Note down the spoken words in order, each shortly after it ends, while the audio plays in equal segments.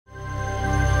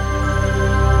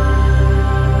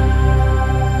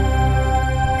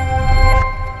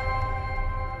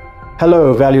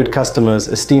Hello, valued customers,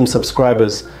 esteemed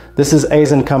subscribers. This is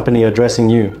Ison Company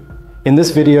addressing you. In this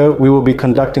video, we will be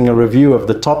conducting a review of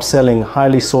the top-selling,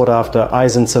 highly sought-after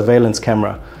Ison surveillance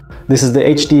camera. This is the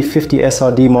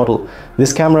Ahd50S-Rd model.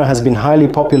 This camera has been highly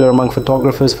popular among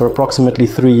photographers for approximately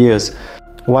 3 years.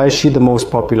 Why is she the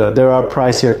most popular? There are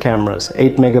pricier cameras,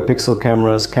 8 megapixel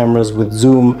cameras, cameras with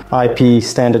zoom, IP,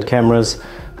 standard cameras.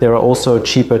 There are also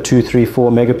cheaper 2, 3, 4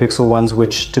 megapixel ones,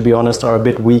 which to be honest are a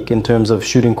bit weak in terms of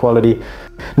shooting quality.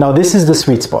 Now this is the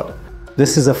sweet spot.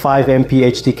 This is a 5MP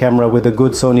HD camera with a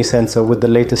good Sony sensor with the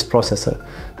latest processor.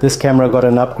 This camera got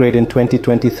an upgrade in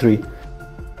 2023.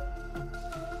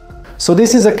 So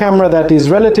this is a camera that is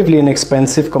relatively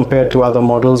inexpensive compared to other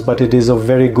models, but it is of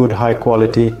very good high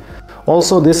quality.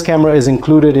 Also, this camera is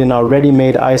included in our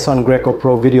ready-made Ison Greco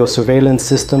Pro video surveillance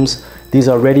systems. These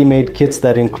are ready-made kits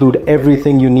that include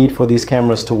everything you need for these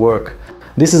cameras to work.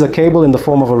 This is a cable in the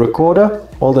form of a recorder,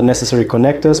 all the necessary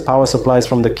connectors, power supplies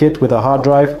from the kit with a hard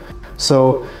drive.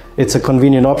 So it's a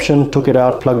convenient option, took it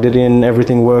out, plugged it in,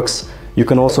 everything works. You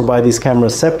can also buy these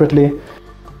cameras separately.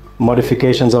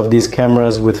 Modifications of these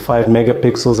cameras with 5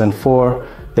 megapixels and 4,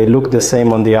 they look the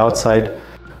same on the outside.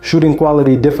 Shooting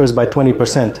quality differs by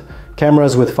 20%.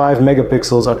 Cameras with 5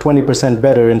 megapixels are 20%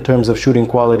 better in terms of shooting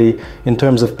quality, in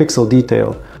terms of pixel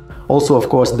detail. Also, of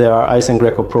course, there are Ison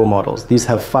Greco Pro models. These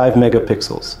have 5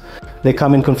 megapixels. They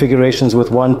come in configurations with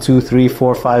 1, 2, 3,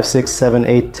 4, 5, 6, 7,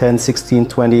 8, 10, 16,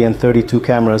 20, and 32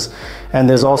 cameras. And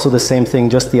there's also the same thing,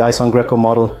 just the Ison Greco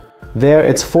model. There,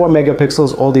 it's 4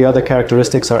 megapixels. All the other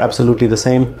characteristics are absolutely the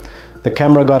same. The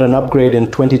camera got an upgrade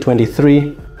in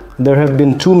 2023. There have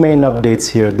been 2 main updates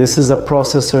here. This is a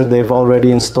processor. They've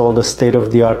already installed a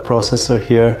state-of-the-art processor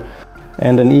here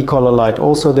and an e-collar light.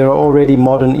 Also, there are already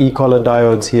modern e-collar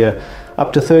diodes here.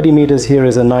 Up to 30 meters here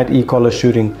is a night e-collar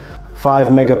shooting. 5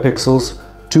 megapixels,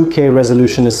 2K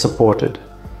resolution is supported.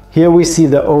 Here we see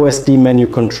the OSD menu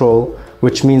control,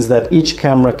 which means that each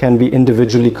camera can be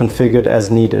individually configured as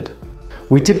needed.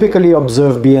 We typically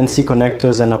observe BNC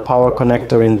connectors and a power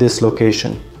connector in this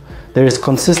location. There is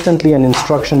consistently an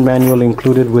instruction manual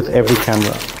included with every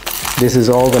camera. This is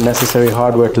all the necessary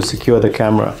hardware to secure the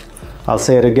camera. I'll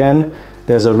say it again,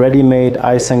 there's a ready-made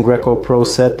Ison Greco Pro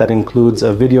set that includes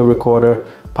a video recorder,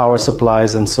 power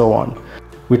supplies, and so on.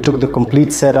 We took the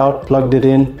complete set out, plugged it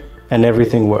in, and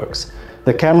everything works.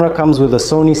 The camera comes with a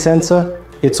Sony sensor.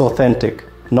 It's authentic,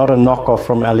 not a knockoff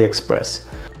from AliExpress.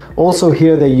 Also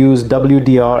here they use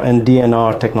WDR and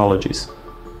DNR technologies.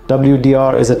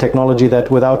 WDR is a technology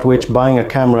without which buying a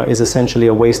camera is essentially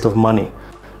a waste of money.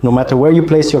 No matter where you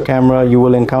place your camera, you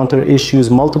will encounter issues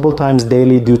multiple times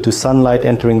daily due to sunlight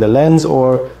entering the lens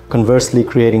or conversely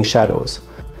creating shadows.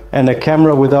 And a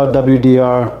camera without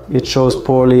WDR, it shows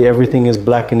poorly, everything is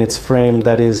black in its frame,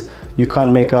 that is, you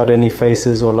can't make out any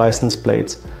faces or license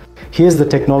plates. Here's the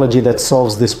technology that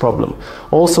solves this problem.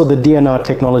 Also, the DNR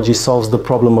technology solves the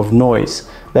problem of noise,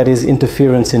 that is,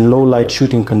 interference in low light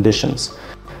shooting conditions.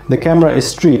 The camera is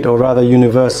street, or rather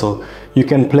universal. You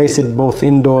can place it both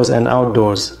indoors and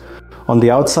outdoors. On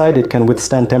the outside, it can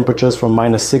withstand temperatures from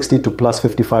 -60 to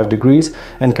 +55 degrees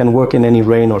and can work in any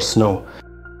rain or snow.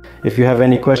 If you have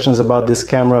any questions about this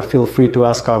camera, feel free to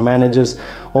ask our managers.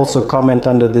 Also comment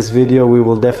under this video, we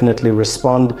will definitely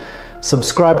respond.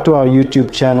 Subscribe to our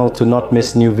YouTube channel to not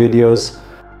miss new videos.